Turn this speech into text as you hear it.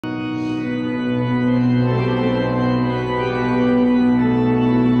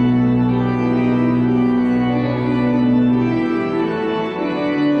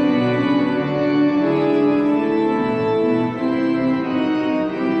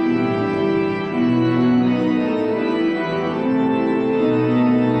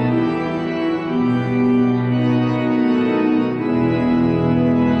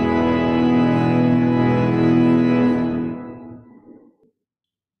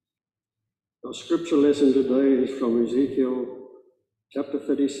Our scripture lesson today is from Ezekiel chapter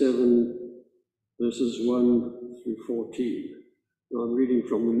 37, verses 1 through 14. And I'm reading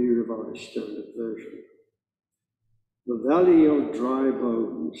from the New Revised Standard Version. The Valley of Dry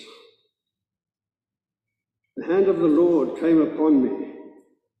Bones. The hand of the Lord came upon me,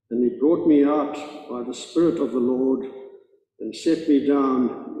 and he brought me out by the Spirit of the Lord and set me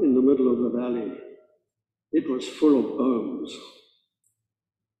down in the middle of the valley. It was full of bones.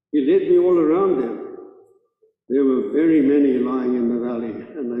 He led me all around them. There were very many lying in the valley,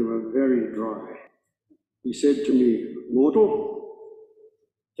 and they were very dry. He said to me, "Mortal,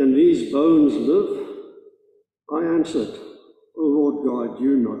 can these bones live?" I answered, "O Lord God,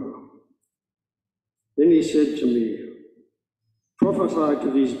 you know." Then he said to me, "Prophesy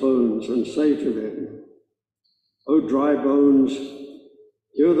to these bones and say to them, O dry bones,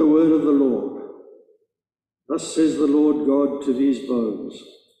 hear the word of the Lord. Thus says the Lord God to these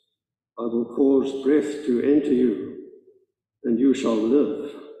bones, I will cause breath to enter you, and you shall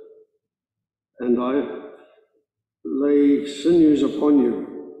live. And I lay sinews upon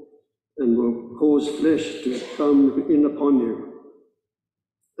you, and will cause flesh to come in upon you,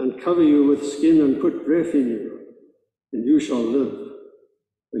 and cover you with skin and put breath in you, and you shall live,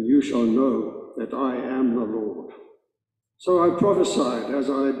 and you shall know that I am the Lord." So I prophesied as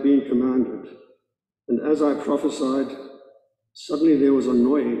I had been commanded, and as I prophesied, suddenly there was a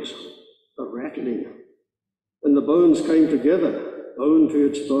noise, a rattling, and the bones came together, bone to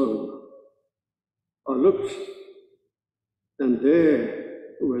its bone. I looked, and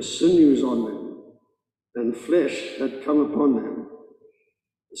there were sinews on them, and flesh had come upon them.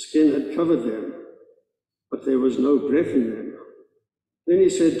 The skin had covered them, but there was no breath in them. Then he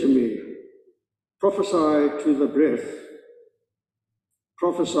said to me, "Prophesy to the breath.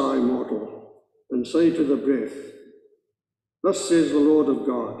 Prophesy, mortal, and say to the breath, Thus says the Lord of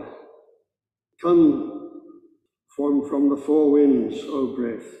God, Come from the four winds, O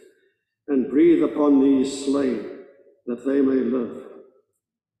breath, and breathe upon these slain, that they may live."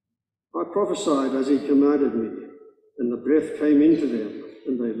 I prophesied as he commanded me, and the breath came into them,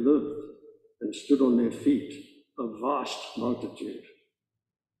 and they lived and stood on their feet, a vast multitude.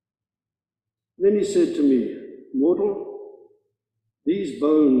 Then he said to me, "Mortal, these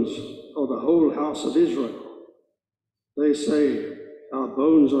bones are the whole house of Israel. They say, Our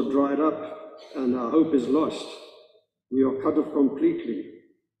bones are dried up, and our hope is lost. We are cut off completely.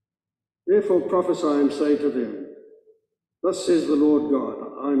 Therefore prophesy and say to them, Thus says the Lord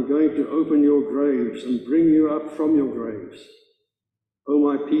God, I am going to open your graves and bring you up from your graves. O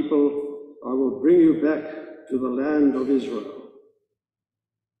my people, I will bring you back to the land of Israel.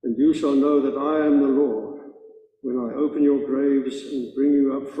 And you shall know that I am the Lord, when I open your graves and bring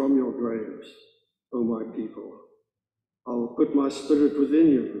you up from your graves, O my people. I will put my spirit within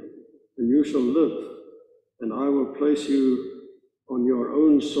you, and you shall live, and I will place you on your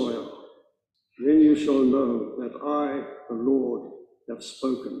own soil. Then you shall know that I, the Lord, have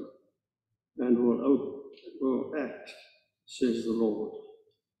spoken, and will act, says the Lord."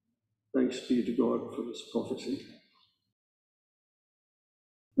 Thanks be to God for this prophecy.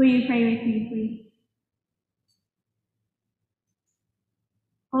 Will you pray with me, please?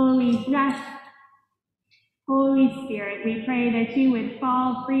 Holy breath, Holy Spirit, we pray that you would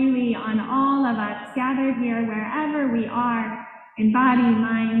fall freely on all of us gathered here, wherever we are, in body,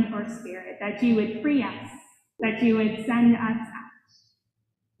 mind, or spirit, that you would free us, that you would send us out.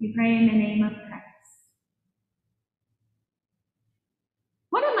 We pray in the name of Christ.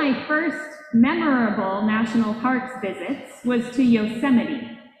 One of my first memorable national parks visits was to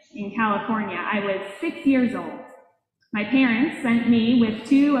Yosemite in California. I was 6 years old. My parents sent me with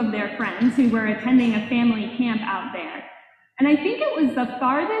two of their friends who were attending a family camp out there. And I think it was the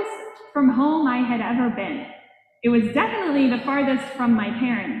farthest from home I had ever been. It was definitely the farthest from my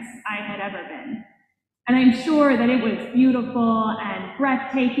parents I had ever been. And I'm sure that it was beautiful and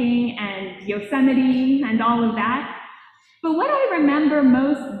breathtaking and Yosemite and all of that. But what I remember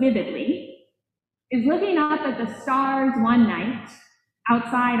most vividly is looking up at the stars one night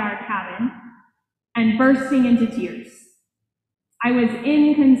outside our cabin and bursting into tears. I was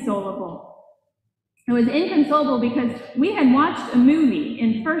inconsolable. I was inconsolable because we had watched a movie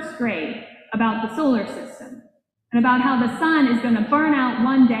in first grade about the solar system and about how the sun is going to burn out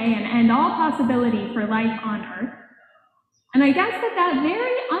one day and end all possibility for life on Earth. And I guess that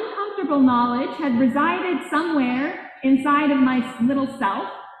very uncomfortable knowledge had resided somewhere inside of my little self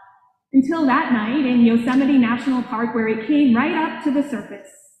until that night in Yosemite National Park, where it came right up to the surface.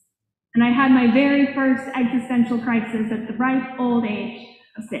 And I had my very first existential crisis at the ripe old age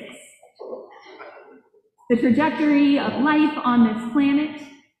of 6. The trajectory of life on this planet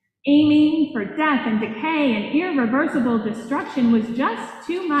Aiming for death and decay and irreversible destruction was just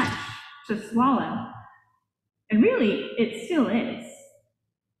too much to swallow. And really, it still is.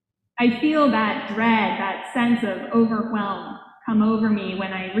 I feel that dread, that sense of overwhelm come over me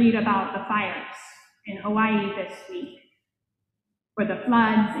when I read about the fires in Hawaii this week, or the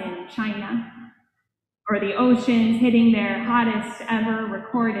floods in China, or the oceans hitting their hottest ever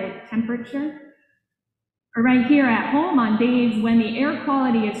recorded temperature, or right here at home on days when the air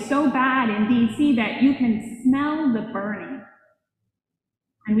quality is so bad in DC that you can smell the burning.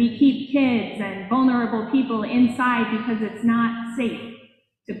 And we keep kids and vulnerable people inside because it's not safe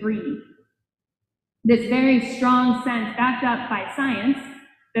to breathe. This very strong sense, backed up by science,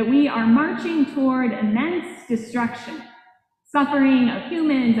 that we are marching toward immense destruction, suffering of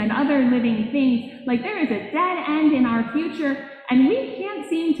humans and other living things, like there is a dead end in our future, and we can't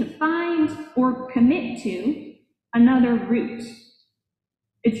seem to find or commit to another route.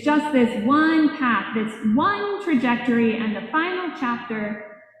 It's just this one path, this one trajectory, and the final chapter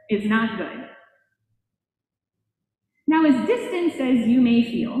is not good. Now, as distant as you may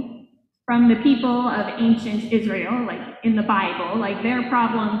feel from the people of ancient Israel, like in the Bible, like their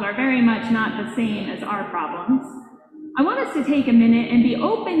problems are very much not the same as our problems, I want us to take a minute and be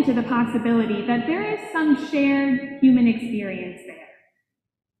open to the possibility that there is some shared human experience there.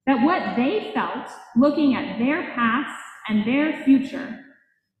 That what they felt looking at their past and their future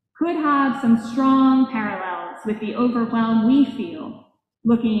could have some strong parallels with the overwhelm we feel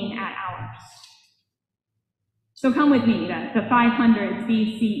looking at ours. So come with me to the 500s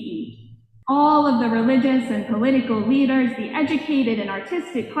BCE. All of the religious and political leaders, the educated and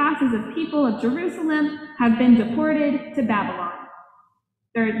artistic classes of people of Jerusalem have been deported to Babylon.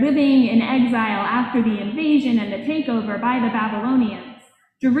 They're living in exile after the invasion and the takeover by the Babylonians.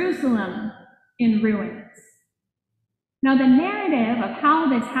 Jerusalem in ruins. Now, the narrative of how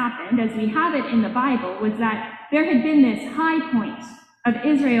this happened, as we have it in the Bible, was that there had been this high point of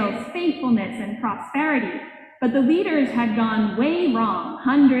Israel's faithfulness and prosperity, but the leaders had gone way wrong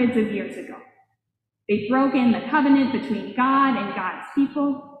hundreds of years ago. They'd broken the covenant between God and God's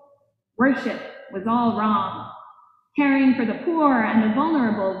people. Worship was all wrong. Caring for the poor and the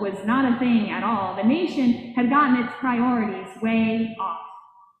vulnerable was not a thing at all. The nation had gotten its priorities way off.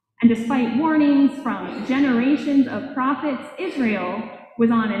 And despite warnings from generations of prophets, Israel was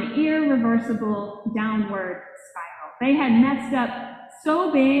on an irreversible downward spiral. They had messed up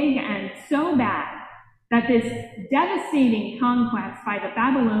so big and so bad that this devastating conquest by the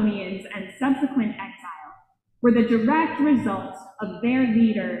Babylonians and subsequent exile were the direct result of their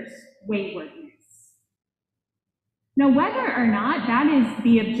leaders' waywardness. Now, whether or not that is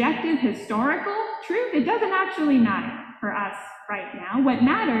the objective historical truth, it doesn't actually matter for us right now. What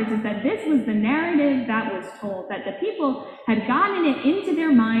matters is that this was the narrative that was told, that the people had gotten it into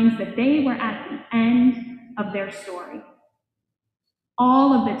their minds that they were at the end of their story.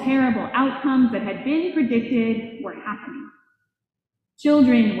 All of the terrible outcomes that had been predicted were happening.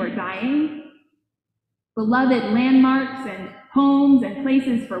 Children were dying. Beloved landmarks and homes and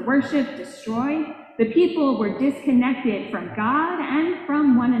places for worship destroyed. The people were disconnected from God and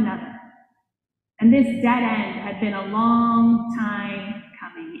from one another. And this dead end had been a long time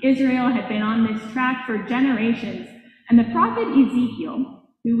coming. Israel had been on this track for generations, and the prophet Ezekiel,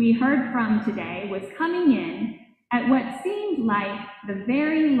 who we heard from today, was coming in at what seemed like the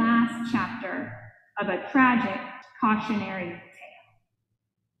very last chapter of a tragic cautionary tale.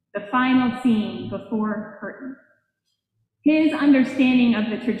 The final scene before curtain. His understanding of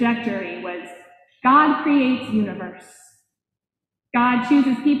the trajectory was God creates universe. God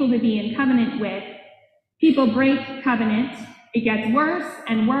chooses people to be in covenant with. People break covenant. It gets worse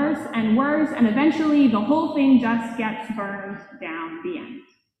and worse and worse, and eventually the whole thing just gets burned down, the end.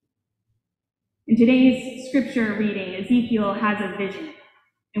 In today's scripture reading, Ezekiel has a vision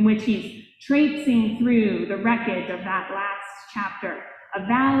in which he's traipsing through the wreckage of that last chapter, a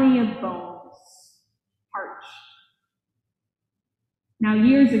valley of bones, parched. Now,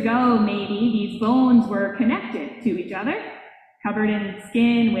 years ago, maybe, these bones were connected to each other, covered in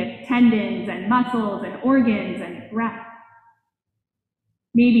skin with tendons and muscles and organs and breath.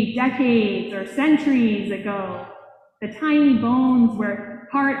 Maybe decades or centuries ago, the tiny bones were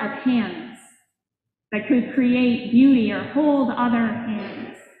part of hands that could create beauty or hold other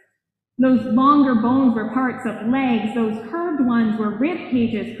hands. Those longer bones were parts of legs. Those curved ones were rib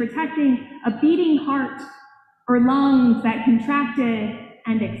cages protecting a beating heart, or lungs that contracted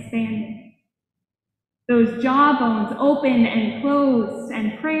and expanded. Those jawbones opened and closed,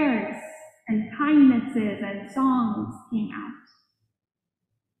 and prayers and kindnesses and songs came out.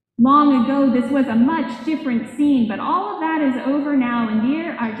 Long ago, this was a much different scene, but all of that is over now, and we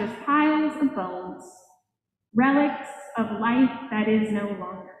are just piles of bones, relics of life that is no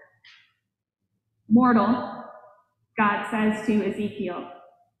longer. Mortal, God says to Ezekiel,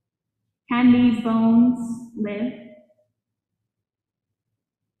 can these bones live?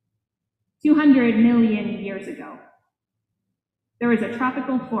 200 million years ago, there was a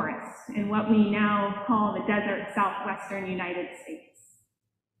tropical forest in what we now call the desert southwestern United States.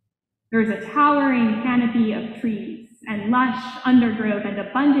 There was a towering canopy of trees and lush undergrowth and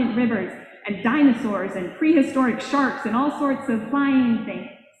abundant rivers and dinosaurs and prehistoric sharks and all sorts of flying things.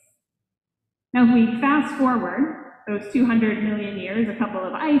 Now, if we fast forward those 200 million years, a couple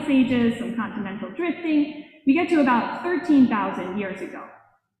of ice ages, some continental drifting, we get to about 13,000 years ago,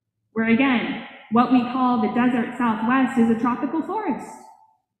 where again, what we call the desert Southwest is a tropical forest.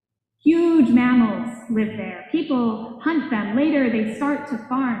 Huge mammals live there. People hunt them. Later, they start to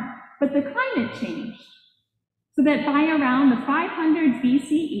farm. But the climate changed, so that by around the 500s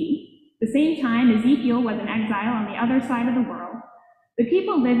BCE, the same time Ezekiel was in exile on the other side of the world, the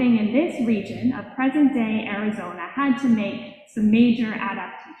people living in this region of present-day Arizona had to make some major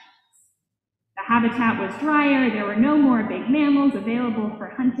adaptations. The habitat was drier, there were no more big mammals available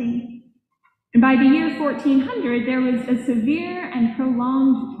for hunting, and by the year 1400, there was a severe and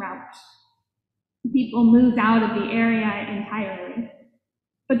prolonged drought. People moved out of the area entirely.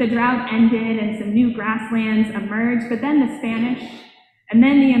 But the drought ended and some new grasslands emerged, but then the Spanish and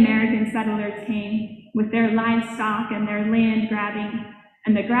then the American settlers came with their livestock and their land grabbing,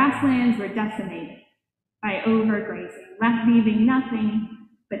 and the grasslands were decimated by overgrazing, leaving nothing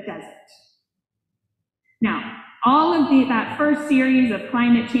but desert. Now, all of that first series of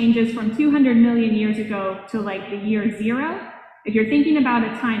climate changes from 200 million years ago to like the year 0, if you're thinking about a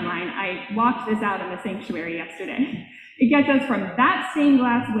timeline, I walked this out in the sanctuary yesterday. It gets us from that stained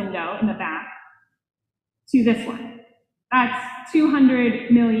glass window in the back to this one. That's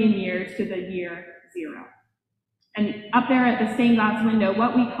 200 million years to the year 0. And up there at the stained glass window,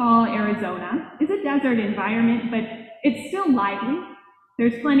 what we call Arizona is a desert environment, but it's still lively.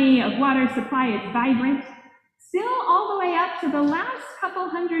 There's plenty of water supply, it's vibrant. Still all the way up to the last couple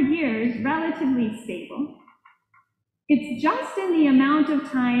hundred years, relatively stable. It's just in the amount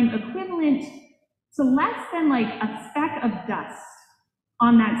of time equivalent to less than like a speck of dust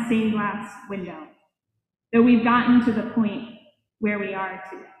on that stained glass window that we've gotten to the point where we are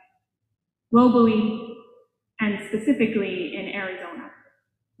today, globally and specifically in Arizona,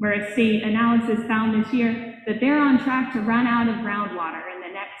 where a state analysis found this year that they're on track to run out of groundwater in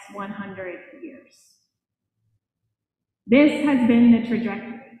the next 100 years. This has been the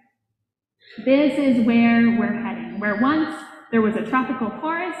trajectory. This is where we're heading, where once there was a tropical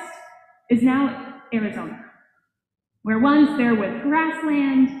forest is now Arizona, where once there was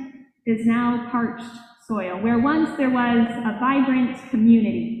grassland is now parched soil, where once there was a vibrant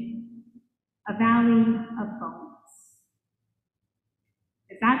community, a valley of bones.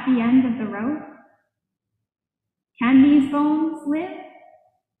 Is that the end of the road? Can these bones live?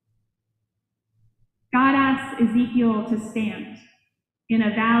 God asks Ezekiel to stand in a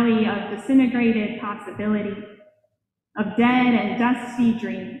valley of disintegrated possibility, of dead and dusty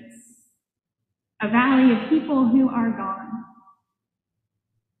dreams, a valley of people who are gone.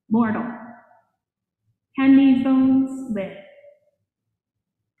 Mortal, can these bones live?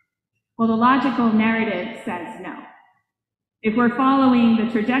 Well, the logical narrative says no. If we're following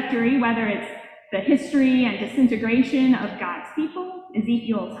the trajectory, whether it's the history and disintegration of God's people,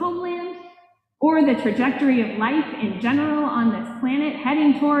 Ezekiel's homeland, or the trajectory of life in general on this planet,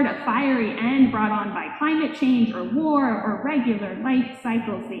 heading toward a fiery end brought on by climate change or war or regular life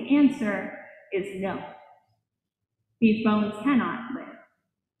cycles, the answer is no. These bones cannot live.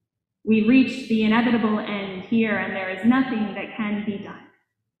 We've reached the inevitable end here, and there is nothing that can be done.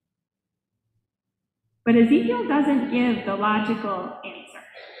 But Ezekiel doesn't give the logical answer.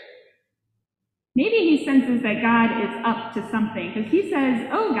 Maybe he senses that God is up to something, because he says,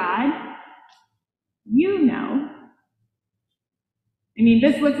 "Oh God, you know. I mean,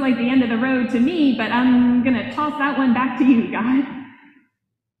 this looks like the end of the road to me, but I'm going to toss that one back to you, God."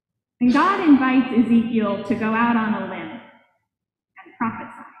 And God invites Ezekiel to go out on a limb and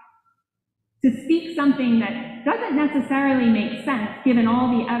prophesy, to speak something that doesn't necessarily make sense given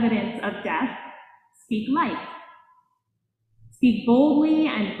all the evidence of death. Speak life. Speak boldly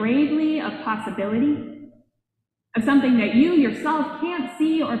and bravely of possibility, of something that you yourself can't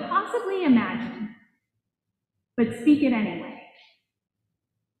see or possibly imagine, but speak it anyway.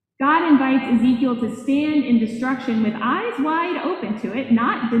 God invites Ezekiel to stand in destruction with eyes wide open to it,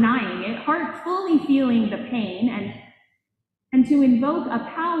 not denying it, heart fully feeling the pain, and to invoke a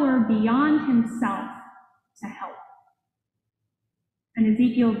power beyond himself to help. And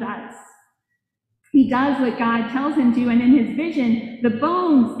Ezekiel does. He does what God tells him to, and in his vision, the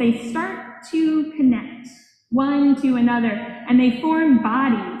bones, they start to connect one to another, and they form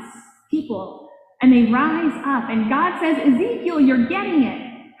bodies, people, and they rise up. And God says, Ezekiel, you're getting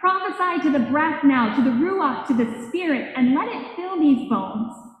it. Prophesy to the breath now, to the ruach, to the spirit, and let it fill these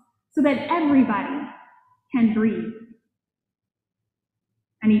bones so that everybody can breathe.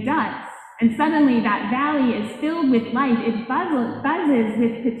 And he does. And suddenly that valley is filled with life. It buzzes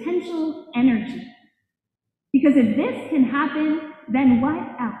with potential energy. Because if this can happen, then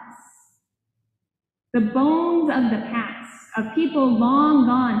what else? The bones of the past, of people long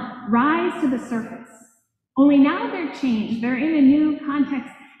gone, rise to the surface. Only now they're changed. They're in a new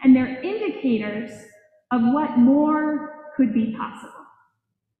context, and they're indicators of what more could be possible,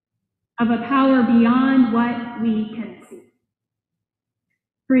 of a power beyond what we can see.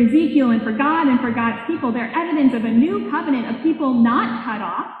 For Ezekiel and for God and for God's people, they're evidence of a new covenant of people not cut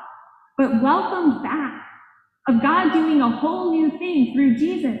off, but welcomed back, of God doing a whole new thing through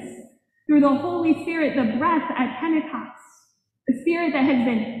Jesus, through the Holy Spirit, the breath at Pentecost, the Spirit that has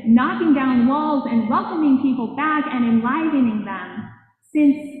been knocking down walls and welcoming people back and enlivening them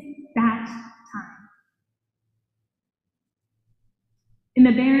since that time. In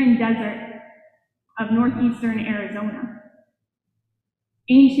the barren desert of northeastern Arizona,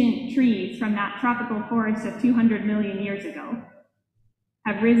 ancient trees from that tropical forest of 200 million years ago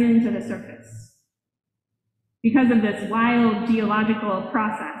have risen to the surface because of this wild geological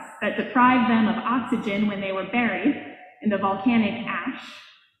process that deprived them of oxygen when they were buried in the volcanic ash.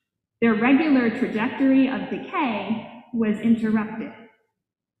 Their regular trajectory of decay was interrupted,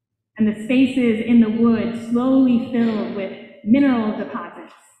 and the spaces in the wood slowly filled with mineral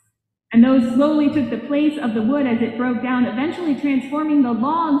deposits. And those slowly took the place of the wood as it broke down, eventually transforming the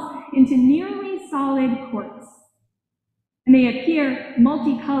logs into nearly solid quartz. And they appear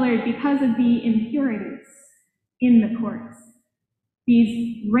multicolored because of the impurities in the quartz.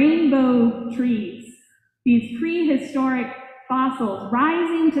 These rainbow trees, these prehistoric fossils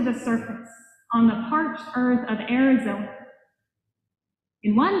rising to the surface on the parched earth of Arizona.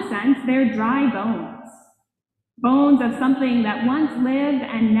 In one sense, they're dry bones, bones of something that once lived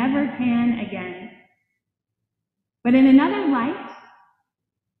and never can again. But in another light,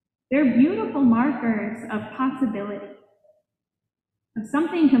 they're beautiful markers of possibility, of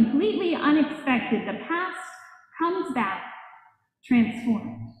something completely unexpected. The past comes back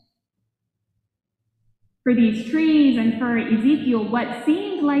transformed. For these trees and for Ezekiel, what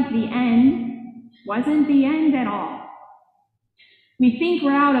seemed like the end wasn't the end at all. We think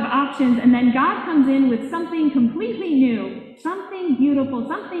we're out of options, and then God comes in with something completely new, something beautiful,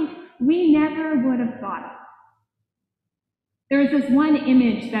 something we never would have thought of. There was this one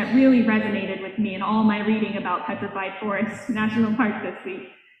image that really resonated with me in all my reading about Petrified Forest National Park this week,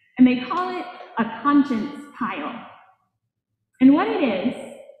 and they call it a conscience pile. And what it is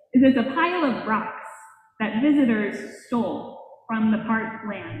it's a pile of rocks that visitors stole from the park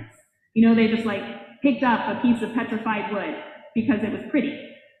lands. You know, they just picked up a piece of petrified wood because it was pretty.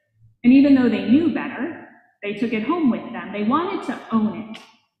 And even though they knew better, they took it home with them. They wanted to own it.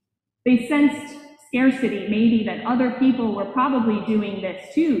 They sensed scarcity, maybe that other people were probably doing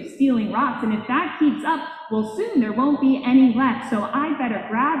this too, stealing rocks. And if that keeps up, well, soon there won't be any left, so I better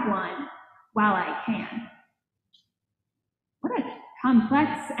grab one while I can. What a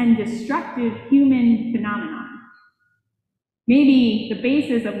complex and destructive human phenomenon. Maybe the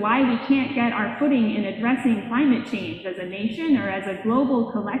basis of why we can't get our footing in addressing climate change as a nation or as a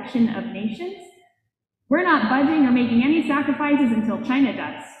global collection of nations. We're not budging or making any sacrifices until China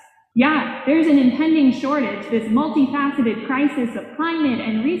does. Yeah, there's an impending shortage, this multifaceted crisis of climate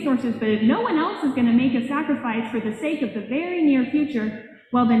and resources, but if no one else is going to make a sacrifice for the sake of the very near future,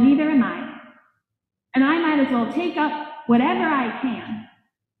 well, then neither am I. And I might as well take up whatever I can.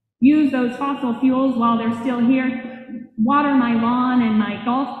 Use those fossil fuels while they're still here, water my lawn and my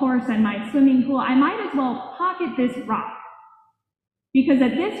golf course and my swimming pool. I might as well pocket this rock, because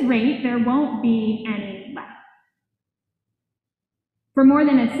at this rate, there won't be any left. For more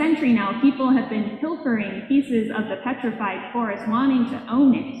than a century now, people have been pilfering pieces of the petrified forest, wanting to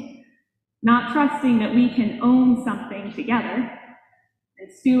own it, not trusting that we can own something together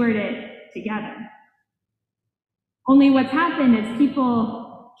and steward it together. Only what's happened as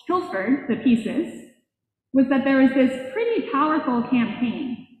people pilfered the pieces was that there was this pretty powerful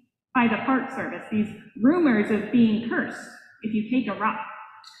campaign by the Park Service, these rumors of being cursed if you take a rock.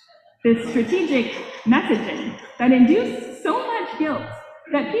 This strategic messaging that induced so much guilt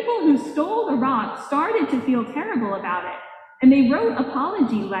that people who stole the rock started to feel terrible about it, and they wrote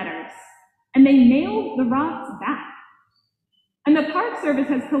apology letters, and they mailed the rocks back. And the Park Service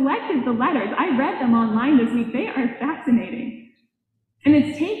has collected the letters. I read them online this week. They are fascinating. And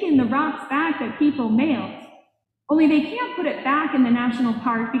it's taken the rocks back that people mailed. Only they can't put it back in the national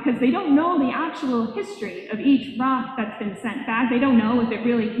park because they don't know the actual history of each rock that's been sent back. They don't know if it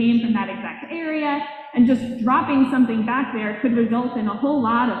really came from that exact area, and just dropping something back there could result in a whole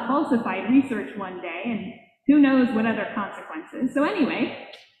lot of falsified research one day, and who knows what other consequences. So anyway,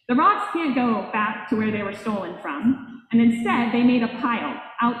 the rocks can't go back to where they were stolen from, and instead they made a pile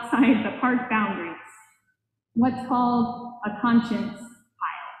outside the park boundaries, what's called a conscience pile.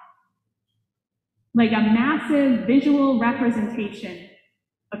 Like a massive visual representation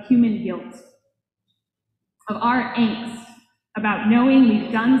of human guilt, of our angst about knowing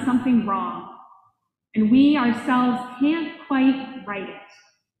we've done something wrong, and we ourselves can't quite right it.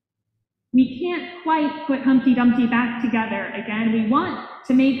 We can't quite put Humpty Dumpty back together again. We want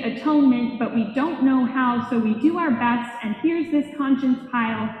to make atonement, but we don't know how, so we do our best, and here's this conscience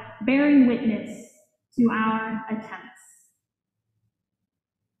pile bearing witness to our attempts.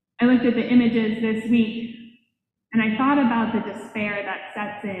 I looked at the images this week, and I thought about the despair that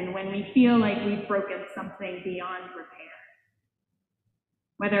sets in when we feel like we've broken something beyond repair.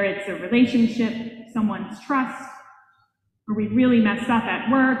 Whether it's a relationship, someone's trust, or we really messed up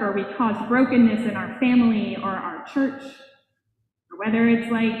at work, or we caused brokenness in our family or our church, or whether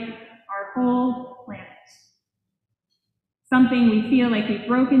it's like our whole planet. Something we feel like we've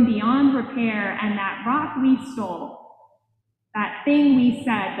broken beyond repair, and that rock we stole, that thing we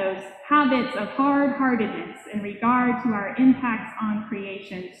said, those habits of hard-heartedness in regard to our impacts on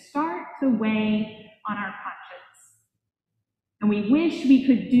creation start to weigh on our conscience. And we wish we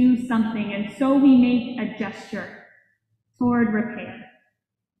could do something, and so we make a gesture toward repair.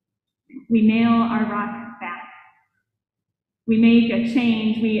 We mail our rock back. We make a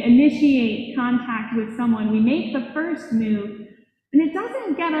change. We initiate contact with someone. We make the first move, and it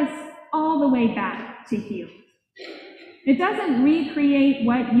doesn't get us all the way back to heal. It doesn't recreate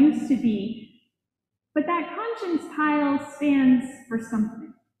what used to be, but that conscience pile stands for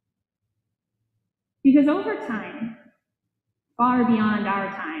something. Because over time, far beyond our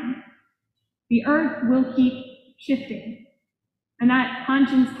time, the earth will keep shifting. And that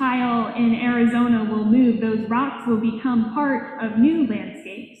conscience pile in Arizona will move. Those rocks will become part of new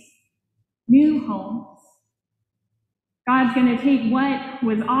landscapes, new homes. God's going to take what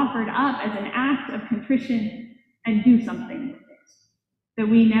was offered up as an act of contrition and do something with it that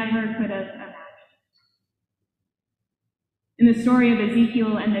we never could have imagined. In the story of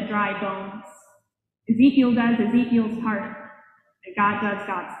Ezekiel and the dry bones, Ezekiel does Ezekiel's part, and God does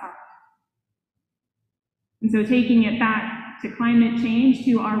God's part. And so taking it back to climate change,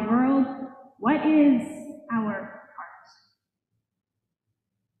 to our world, what is our part?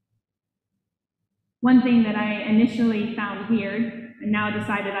 One thing that I initially found weird, and now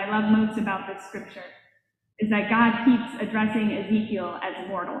decided I love most about this scripture, is that God keeps addressing Ezekiel as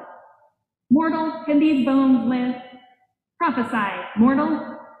mortal. Mortal, can these bones live? Prophesy,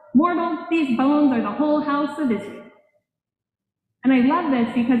 mortal. Mortal, these bones are the whole house of Israel. And I love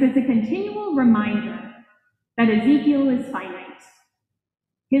this because it's a continual reminder that Ezekiel is finite.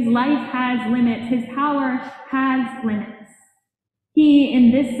 His life has limits. His power has limits. He,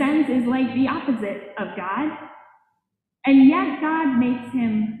 in this sense, is like the opposite of God. And yet God makes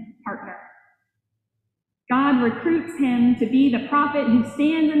him partner. God recruits him to be the prophet who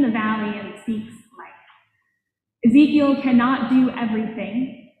stands in the valley and speaks life. Ezekiel cannot do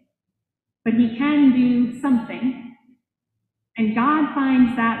everything, but he can do something, and God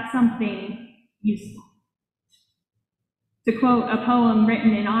finds that something useful. To quote a poem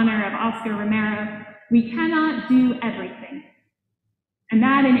written in honor of Oscar Romero, we cannot do everything, and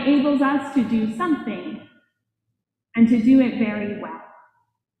that enables us to do something, and to do it very well.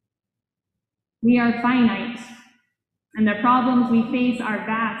 We are finite, and the problems we face are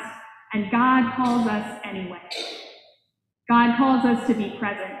vast, and God calls us anyway. God calls us to be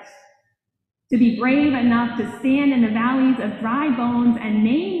present, to be brave enough to stand in the valleys of dry bones and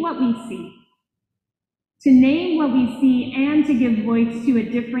name what we see, to name what we see and to give voice to a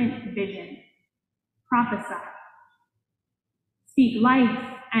different vision. Prophesy. Speak life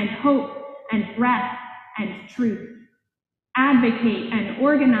and hope and breath and truth. Advocate and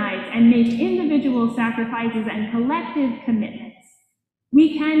organize and make individual sacrifices and collective commitments.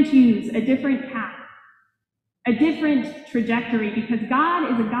 We can choose a different path, a different trajectory, because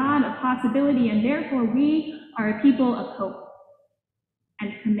God is a God of possibility, and therefore we are a people of hope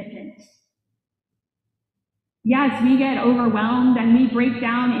and commitment. Yes, we get overwhelmed and we break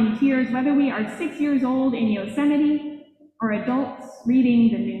down in tears, whether we are 6 years old in Yosemite or adults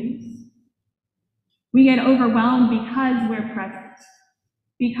reading the news. We get overwhelmed because we're present,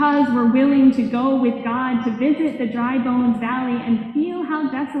 because we're willing to go with God to visit the dry bones valley and feel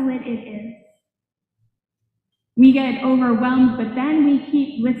how desolate it is. We get overwhelmed, but then we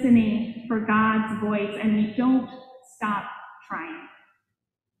keep listening for God's voice and we don't stop trying.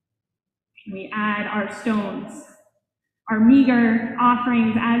 We add our stones, our meager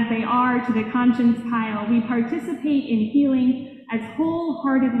offerings as they are to the conscience pile. We participate in healing as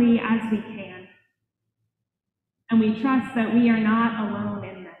wholeheartedly as we can. And we trust that we are not alone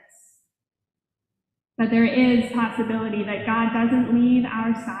in this. That there is possibility that God doesn't leave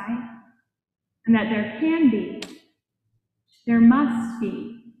our side, and that there must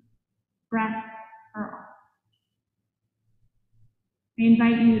be breath for all. I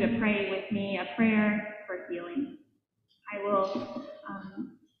invite you to pray with me a prayer for healing. I will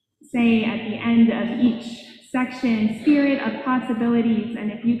say at the end of each section, Spirit of possibilities,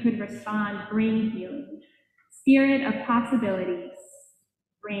 and if you could respond, bring healing. Spirit of possibilities,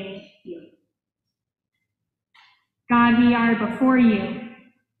 bring healing. God, we are before you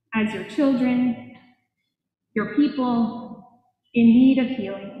as your children, your people in need of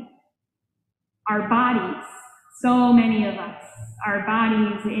healing. Our bodies, so many of us, our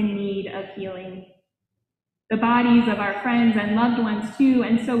bodies in need of healing. The bodies of our friends and loved ones too,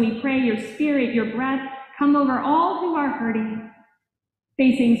 and so we pray your Spirit, your breath, come over all who are hurting,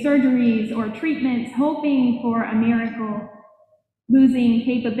 facing surgeries or treatments, hoping for a miracle, losing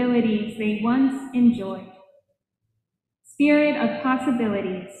capabilities they once enjoyed. Spirit of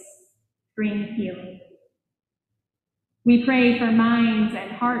possibilities, bring healing. We pray for minds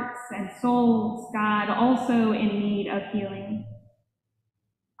and hearts and souls, God, also in need of healing.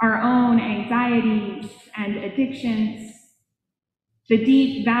 Our own anxieties and addictions, the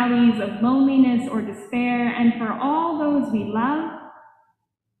deep valleys of loneliness or despair, and for all those we love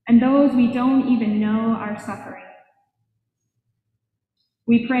and those we don't even know are suffering.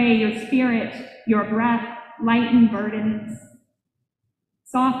 We pray your Spirit, your breath, lighten burdens,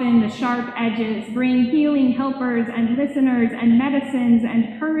 soften the sharp edges, bring healing helpers and listeners and medicines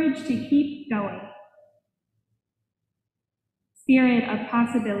and courage to keep going. Spirit of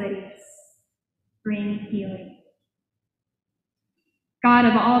possibilities, bring healing. God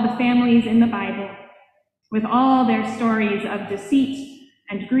of all the families in the Bible, with all their stories of deceit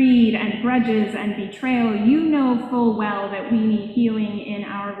and greed and grudges and betrayal, you know full well that we need healing in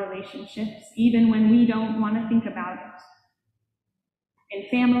our relationships, even when we don't want to think about it. In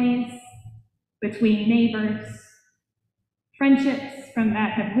families, between neighbors, friendships from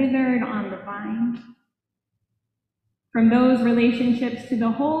that have withered on the vine, from those relationships to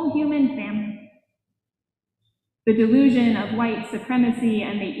the whole human family. The delusion of white supremacy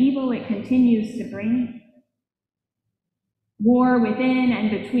and the evil it continues to bring. War within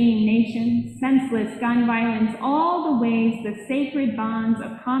and between nations, senseless gun violence, all the ways the sacred bonds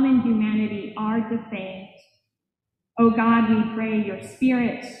of common humanity are defamed. Oh God, we pray your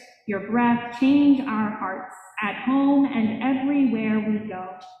Spirit, your breath, change our hearts at home and everywhere we go.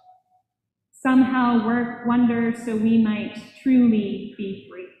 Somehow work wonders so we might truly be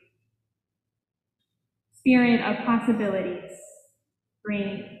free. Spirit of possibilities,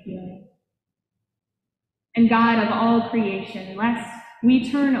 bring healing. And God of all creation, lest we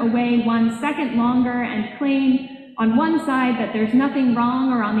turn away 1 second longer and claim on one side that there's nothing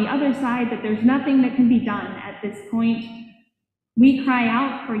wrong or on the other side that there's nothing that can be done at this point, we cry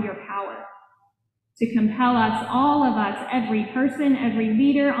out for your power to compel us, all of us, every person, every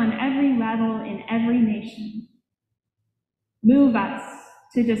leader on every level in every nation. Move us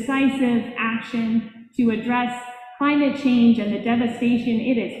to decisive action to address climate change and the devastation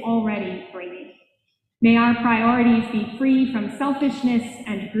it is already bringing. May our priorities be free from selfishness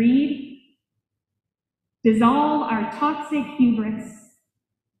and greed. Dissolve our toxic hubris.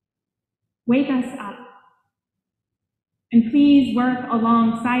 Wake us up. And please work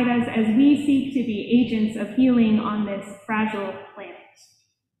alongside us as we seek to be agents of healing on this fragile planet.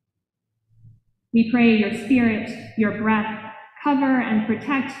 We pray your Spirit, your breath, cover and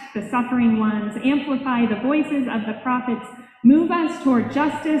protect the suffering ones, amplify the voices of the prophets, move us toward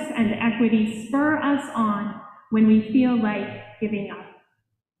justice and equity, spur us on when we feel like giving up.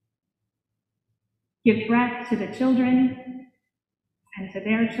 Give breath to the children and to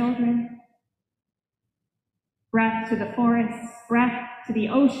their children, breath to the forests, breath to the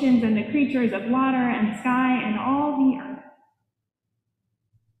oceans and the creatures of water and sky and all the earth.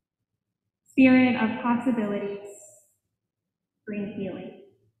 Spirit of possibilities, bring healing.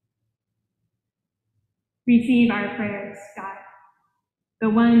 Receive our prayers, God, the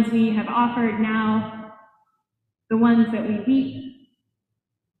ones we have offered now, the ones that we weep,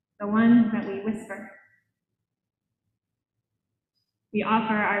 the ones that we whisper. We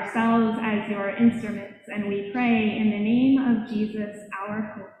offer ourselves as your instruments, and we pray in the name of Jesus, our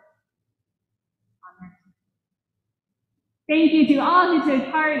hope. Amen. Thank you to all who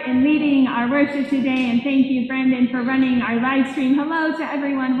took part in leading our worship today, and thank you, Brendan, for running our live stream. Hello to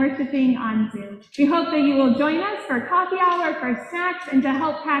everyone worshiping on Zoom. We hope that you will join us for coffee hour, for snacks, and to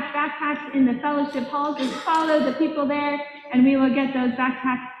help pack backpacks in the fellowship hall. Just follow the people there, and we will get those backpacks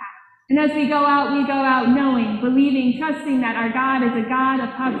packed. And as we go out knowing, believing, trusting that our God is a God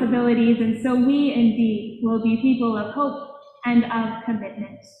of possibilities, and so we indeed will be people of hope and of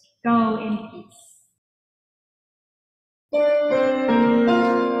commitment. Go in peace.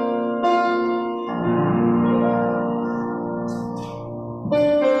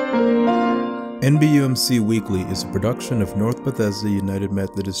 NBUMC Weekly is a production of North Bethesda United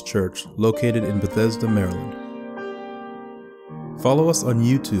Methodist Church, located in Bethesda, Maryland. Follow us on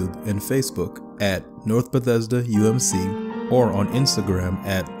YouTube and Facebook at North Bethesda UMC or on Instagram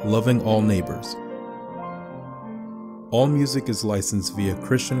at Loving All Neighbors. All music is licensed via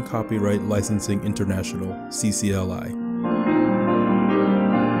Christian Copyright Licensing International, CCLI.